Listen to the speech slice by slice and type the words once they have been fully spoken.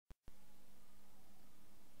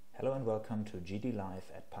Hello and welcome to GED Live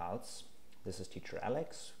at PALS. This is teacher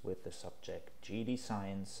Alex with the subject GED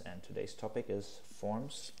Science, and today's topic is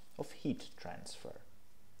forms of heat transfer.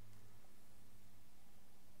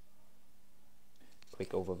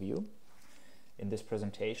 Quick overview. In this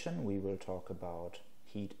presentation we will talk about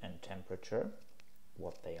heat and temperature,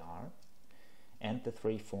 what they are, and the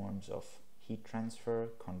three forms of heat transfer: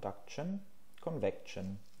 conduction,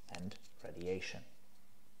 convection, and radiation.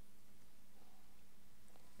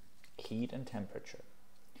 Heat and temperature.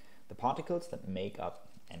 The particles that make up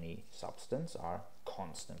any substance are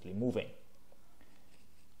constantly moving.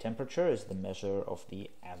 Temperature is the measure of the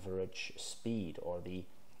average speed or the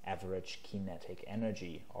average kinetic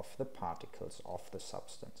energy of the particles of the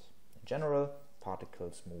substance. In general,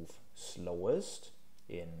 particles move slowest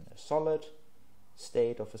in a solid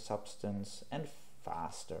state of a substance and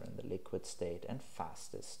faster in the liquid state and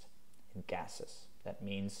fastest in gases. That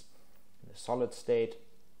means in the solid state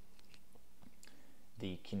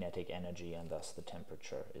the kinetic energy and thus the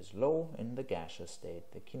temperature is low. In the gaseous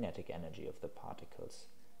state, the kinetic energy of the particles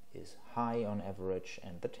is high on average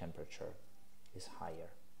and the temperature is higher.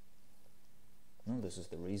 And this is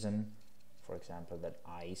the reason, for example, that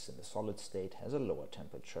ice in the solid state has a lower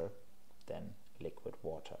temperature than liquid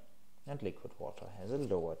water, and liquid water has a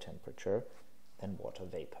lower temperature than water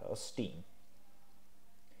vapor or steam.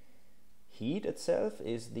 Heat itself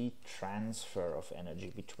is the transfer of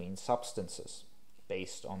energy between substances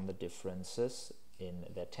based on the differences in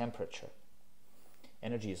their temperature.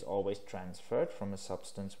 Energy is always transferred from a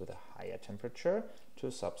substance with a higher temperature to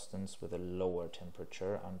a substance with a lower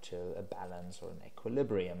temperature until a balance or an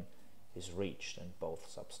equilibrium is reached and both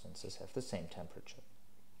substances have the same temperature.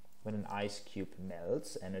 When an ice cube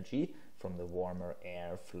melts, energy from the warmer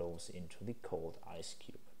air flows into the cold ice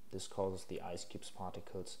cube. This causes the ice cube's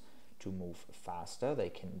particles to move faster.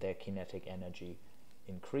 Their kinetic energy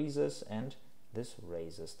increases and this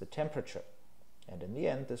raises the temperature, and in the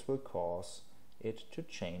end this will cause it to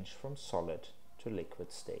change from solid to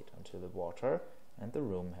liquid state until the water and the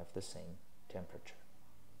room have the same temperature.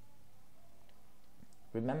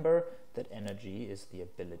 Remember that energy is the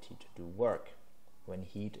ability to do work. When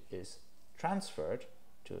heat is transferred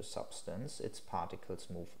to a substance, its particles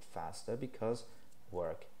move faster because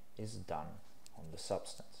work is done on the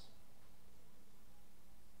substance.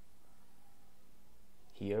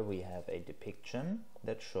 Here we have a depiction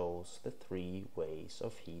that shows the three ways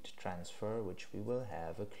of heat transfer, which we will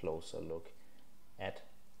have a closer look at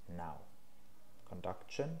now: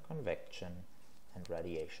 conduction, convection, and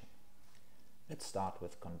radiation. Let's start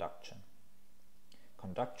with conduction.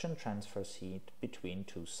 Conduction transfers heat between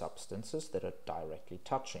two substances that are directly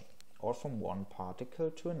touching, or from one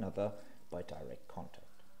particle to another by direct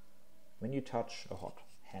contact. When you touch a hot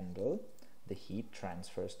handle, the heat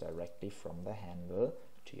transfers directly from the handle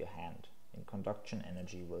to your hand. In conduction,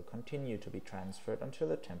 energy will continue to be transferred until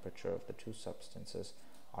the temperature of the two substances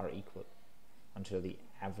are equal, until the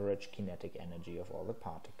average kinetic energy of all the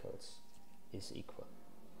particles is equal.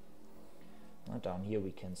 Now down here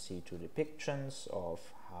we can see two depictions of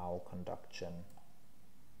how conduction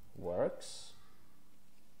works.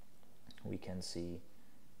 We can see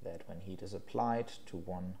that when heat is applied to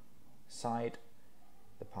one side,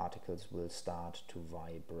 the particles will start to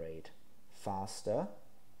vibrate faster,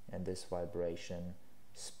 and this vibration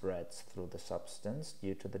spreads through the substance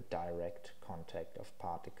due to the direct contact of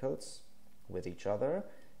particles with each other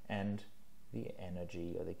and the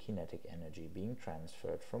energy or the kinetic energy being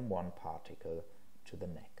transferred from one particle to the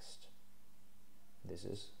next. This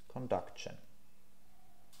is conduction.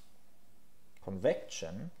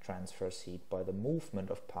 Convection transfers heat by the movement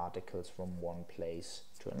of particles from one place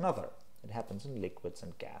to another. It happens in liquids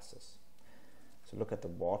and gases. So look at the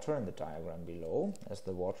water in the diagram below. As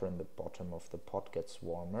the water in the bottom of the pot gets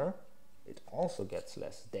warmer, it also gets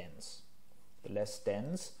less dense. The less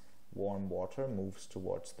dense warm water moves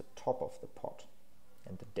towards the top of the pot,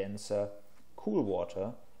 and the denser cool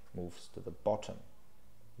water moves to the bottom.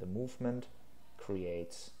 The movement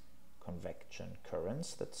creates convection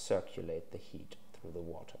currents that circulate the heat through the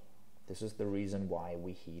water. This is the reason why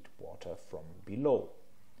we heat water from below.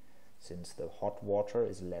 Since the hot water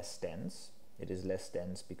is less dense, it is less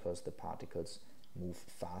dense because the particles move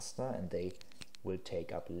faster and they will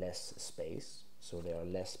take up less space. So there are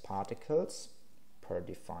less particles per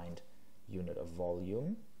defined unit of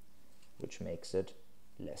volume, which makes it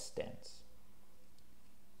less dense.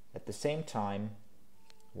 At the same time,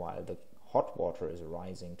 while the hot water is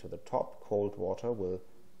rising to the top, cold water will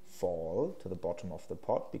fall to the bottom of the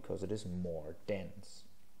pot because it is more dense.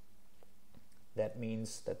 That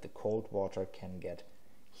means that the cold water can get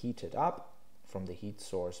heated up from the heat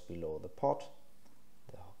source below the pot.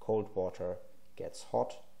 The cold water gets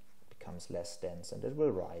hot, becomes less dense, and it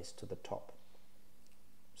will rise to the top.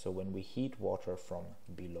 So when we heat water from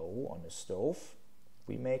below on a stove,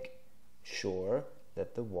 we make sure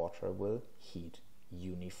that the water will heat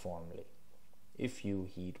uniformly. If you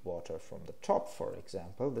heat water from the top, for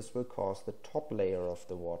example, this will cause the top layer of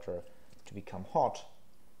the water to become hot,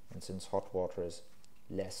 and since hot water is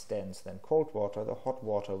less dense than cold water, the hot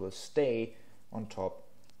water will stay on top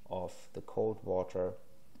of the cold water,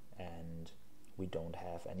 and we don't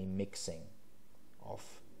have any mixing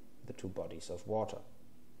of the two bodies of water.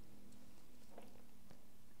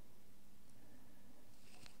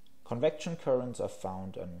 Convection currents are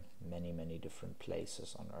found on many different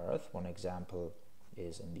places on Earth. One example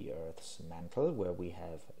is in the Earth's mantle, where we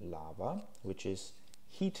have lava, which is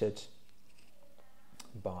heated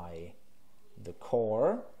by the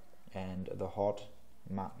core, and the hot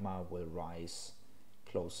magma will rise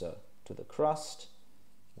closer to the crust,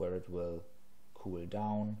 where it will cool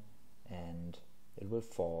down and it will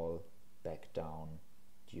fall back down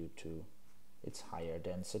due to its higher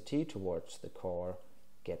density towards the core,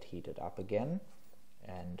 get heated up again,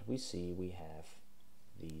 and we see we have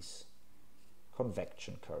these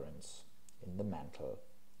convection currents in the mantle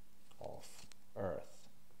of Earth.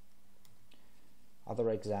 Other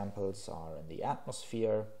examples are in the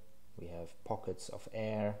atmosphere. We have pockets of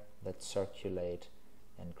air that circulate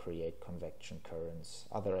and create convection currents.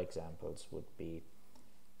 Other examples would be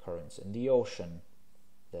currents in the ocean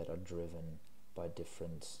that are driven by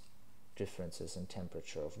differences in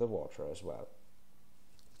temperature of the water as well.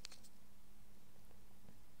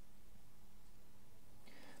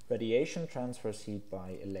 Radiation transfers heat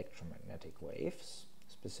by electromagnetic waves,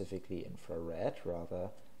 specifically infrared, rather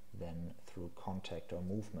than through contact or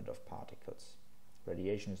movement of particles.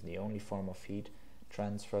 Radiation is the only form of heat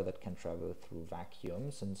transfer that can travel through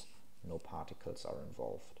vacuum, since no particles are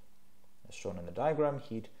involved. As shown in the diagram,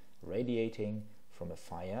 heat radiating from a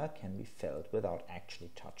fire can be felt without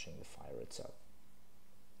actually touching the fire itself.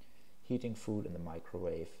 Heating food in the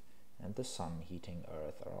microwave and the sun heating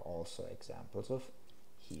Earth are also examples of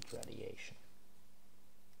heat radiation.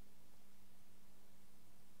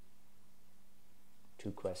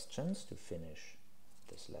 Two questions to finish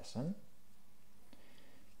this lesson.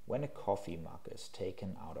 When a coffee mug is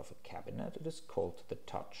taken out of a cabinet, it is cold to the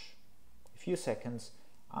touch. A few seconds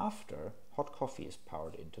after, hot coffee is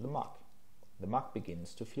poured into the mug. The mug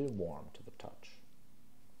begins to feel warm to the touch.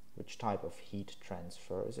 Which type of heat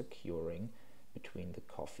transfer is occurring between the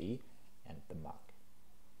coffee and the mug?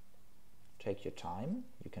 Take your time,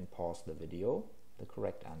 you can pause the video. The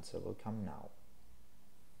correct answer will come now.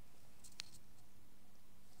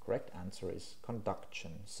 Correct answer is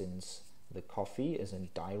conduction, since the coffee is in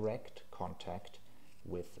direct contact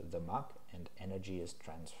with the mug and energy is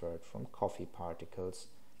transferred from coffee particles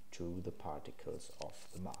to the particles of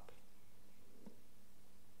the mug.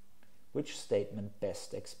 Which statement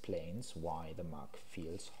best explains why the mug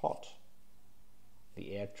feels hot?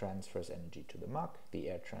 The air transfers energy to the mug, the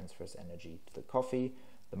air transfers energy to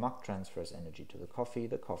the mug transfers energy to the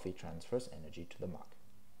coffee transfers energy to the mug.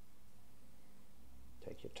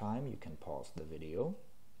 Take your time, you can pause the video.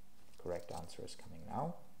 Correct answer is coming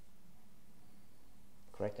now.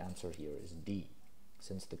 Correct answer here is D.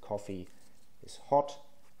 Since the coffee is hot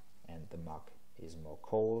and the mug is more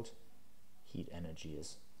cold, heat energy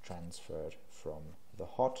is transferred from the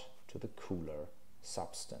hot to the cooler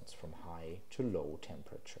substance, from high to low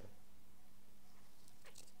temperature.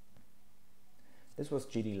 This was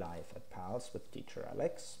GED Live at PALS with teacher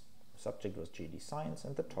Alex. The subject was GED Science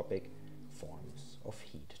and the topic forms of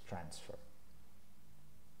heat transfer.